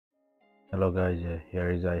Hello guys, here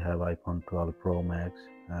is I have iPhone 12 Pro Max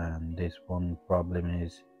and this one problem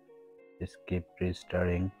is keep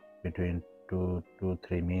restarting between 2 to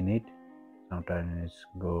 3 minutes. Sometimes it's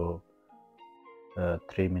go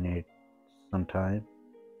 3 minutes sometime,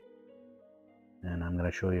 and I'm gonna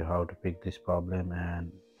show you how to fix this problem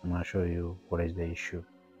and I'm gonna show you what is the issue.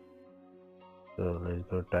 So let's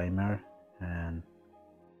go timer and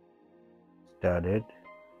start it.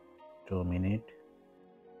 2 minutes.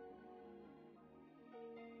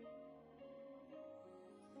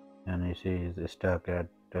 And you see it's stuck at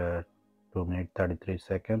 2 minutes 33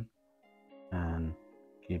 seconds, and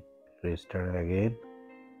keep restart again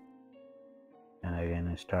and again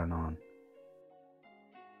it's turn on.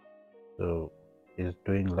 So it's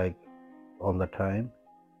doing like all the time,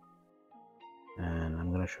 and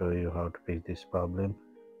I'm gonna show you how to fix this problem.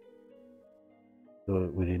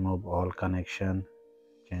 So we remove all connection,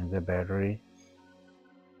 change the battery.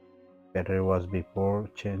 Battery was before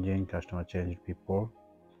changing, customer changed before,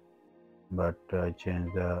 but I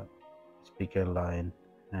changed the speaker line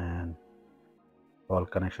and all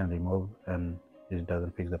connection removed, and it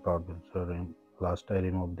doesn't fix the problem. So last I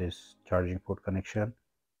removed this charging port connection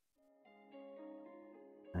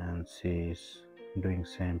and see is doing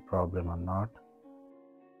same problem or not.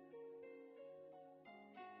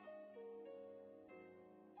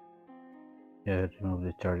 Yeah, remove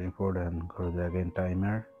the charging port and go to the again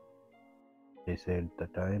timer, reset the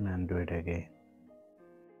time and do it again.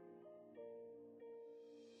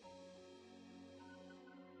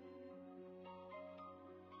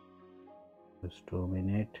 Just 2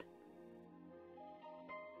 minutes,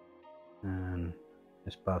 and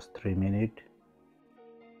it's past 3 minutes.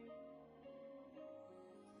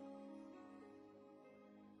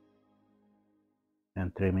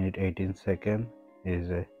 And 3 minutes 18 seconds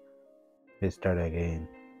is a restart again.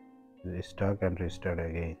 It's stuck and restart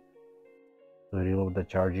again. So remove the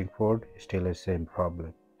charging port, still the same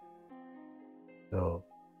problem. So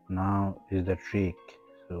now is the trick.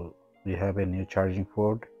 So we have a new charging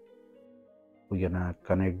port. We're gonna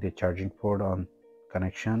connect the charging port on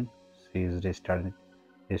connection, see is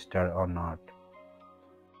restart or not.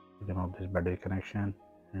 Remove this battery connection,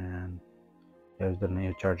 and here's the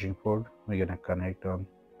new charging port. We're gonna connect on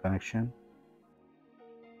connection.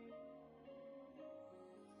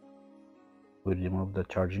 We remove the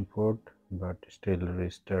charging port, but still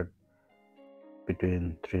restart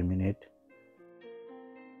between 3 minutes.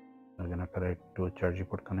 We're gonna connect to charging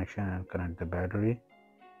port connection and connect the battery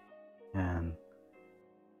and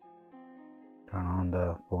turn on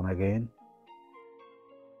the phone again.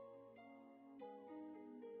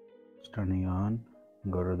 It's turning on.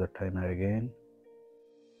 Go to the timer again,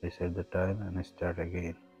 reset the time and start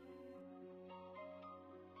again.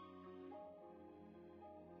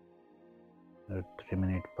 The 3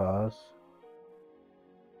 minutes pass,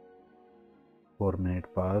 4 minutes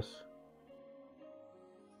pass.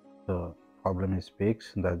 The problem is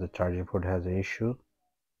fixed, that the charging port has an issue.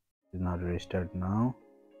 It's not restart now.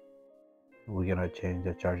 We're gonna change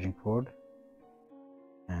the charging port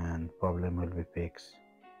and problem will be fixed.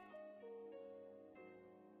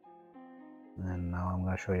 And now I'm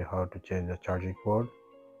gonna show you how to change the charging port.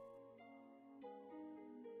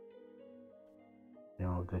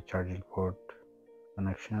 Remove the charging port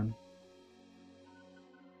connection,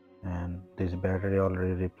 and this battery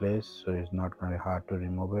already replaced, so it's not gonna be hard to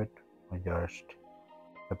remove it. We just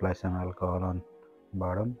apply some alcohol on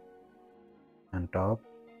bottom and top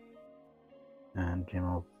and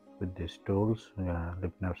remove with these tools. We're gonna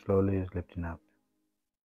lift up slowly, it's lifting up,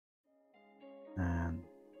 and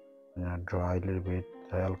we're gonna dry a little bit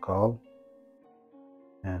the alcohol.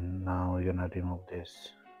 And now we're gonna remove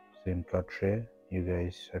this SIM card tray. You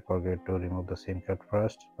guys, I forget to remove the SIM card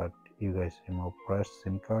first, but you guys remove first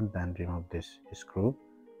SIM card, then remove this screw.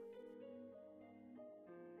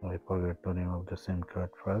 I forget to remove the SIM card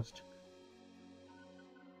first.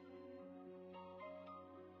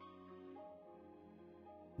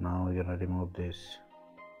 Now we're gonna remove this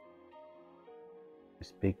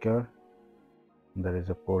speaker. There is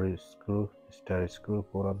a 4 screw, star screw,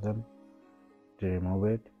 4 of them. To remove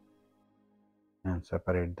it and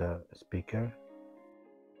separate the speaker.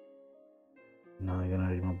 Now you're gonna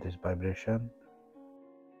remove this vibration.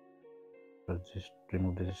 So just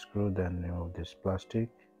remove this screw, then remove this plastic.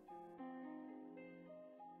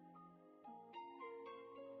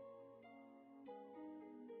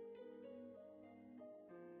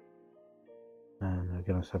 And we're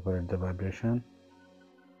gonna separate the vibration.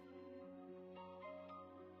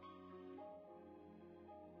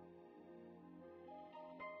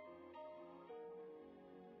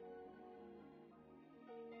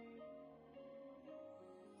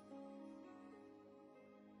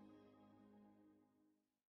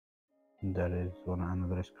 There is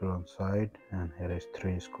another screw on side, and here is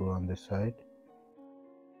 3 screw on this side.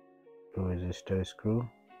 2 is star screw,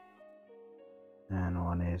 and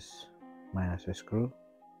 1 is minus screw.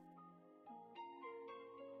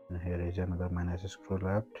 And here is another minus screw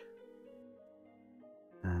left,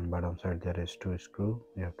 and bottom side there is 2 screw.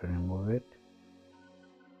 You have to remove it.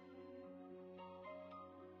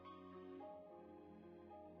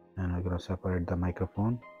 And we're gonna separate the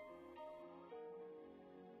microphone.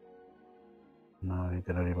 Now we're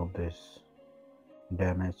gonna remove this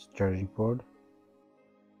damaged charging port,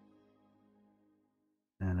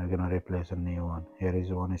 and we're gonna replace a new one. Here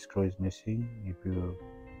is one screw is missing. If you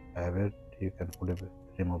have it, you can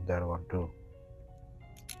remove that one too.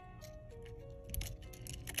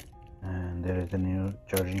 And there is the new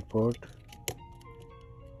charging port.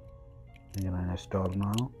 We're gonna install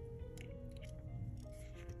now.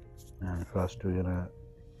 And first we're gonna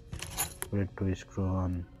put 2 screw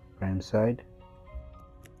on front side.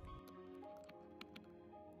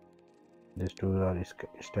 These 2 are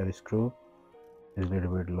star screw. This is a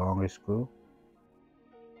little bit long screw.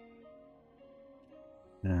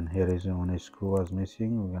 And here is one screw was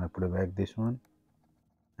missing. We're gonna put back this one.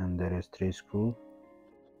 And there is 3 screw.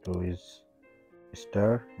 2 is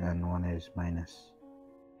star and 1 is minus.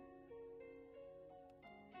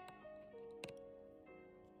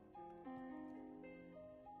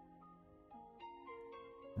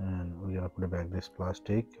 And we're gonna put back this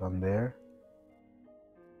plastic on there,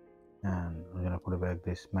 and we're gonna put back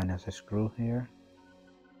this minus screw here.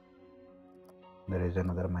 There is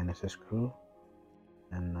another minus screw,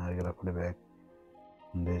 and now we're gonna put back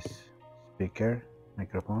this speaker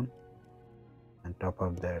microphone. On top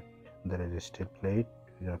of that there is a steel plate.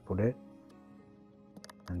 We're gonna put it,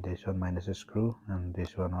 and this one minus screw, and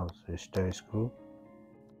this one also star screw,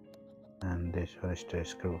 and this one star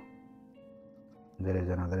screw. There is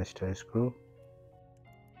another star screw.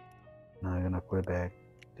 Now I'm gonna put back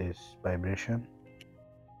this vibration,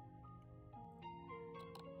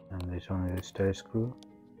 and this one is star screw,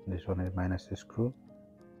 this one is minus screw,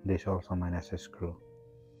 this also minus screw.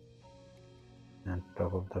 And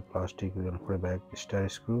top of the plastic we're gonna put back star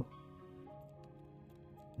screw.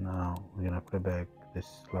 Now we're gonna put back this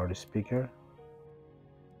loudspeaker,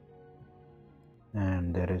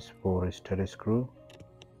 and there is 4 star screw.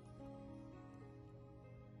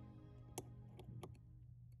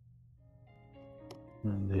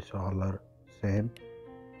 And these all are same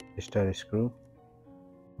star screw.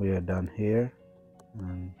 We are done here,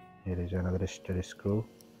 and here is another star screw.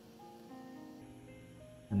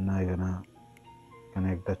 And now I'm gonna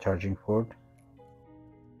connect the charging port,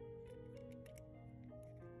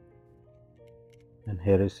 and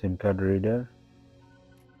here is SIM card reader.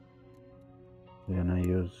 We're gonna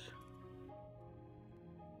use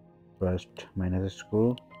first minus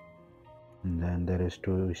screw, and then there is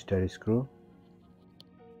 2 star screw,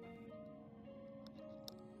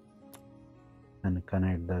 and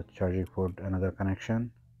connect the charging port another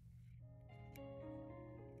connection,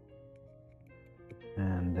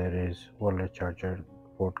 and there is wireless charger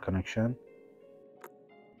port connection.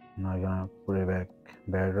 Now I'm gonna put it back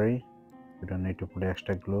battery. You don't need to put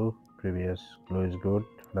extra glue, previous glue is good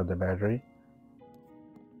for the battery.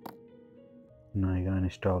 Now you're gonna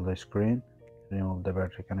install the screen. Remove the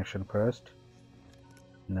battery connection first,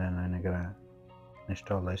 then I'm gonna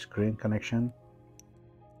install the screen connection,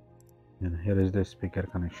 and here is the speaker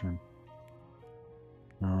connection.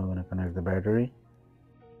 Now I'm gonna connect the battery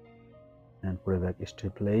and put it back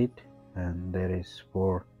steel plate, and there is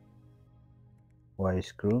 4 Y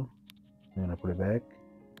screw. I'm gonna put it back,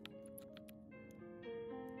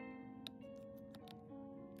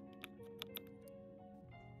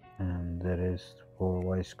 and there is 4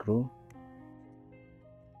 Y screw.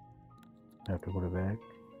 I have to put it back.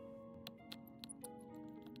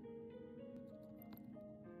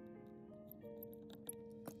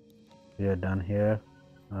 We are done here.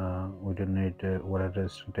 We don't need water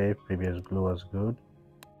resistant tape. Previous glue was good.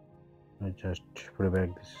 I just put it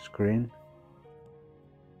back this screen,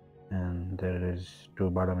 and there is 2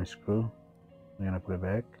 bottom screw. I'm gonna put it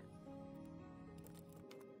back.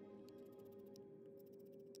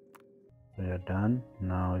 We are done.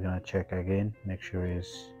 Now we're gonna check again, make sure his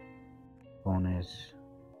phone is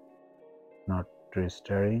not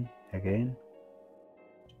restarting again.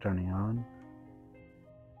 It's turning on,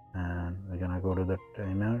 and we're gonna go to the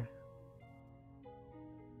timer,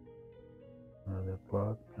 the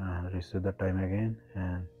clock, and reset the time again,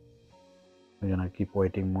 and we're gonna keep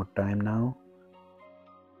waiting more time now.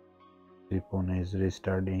 The phone is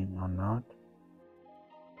restarting or not.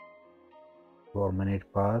 4 minutes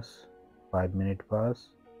pass, 5 minutes pass.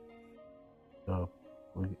 So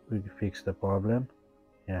we fix the problem.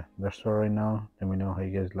 Yeah, that's all right now. Let me know how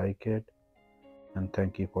you guys like it, and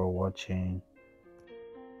thank you for watching.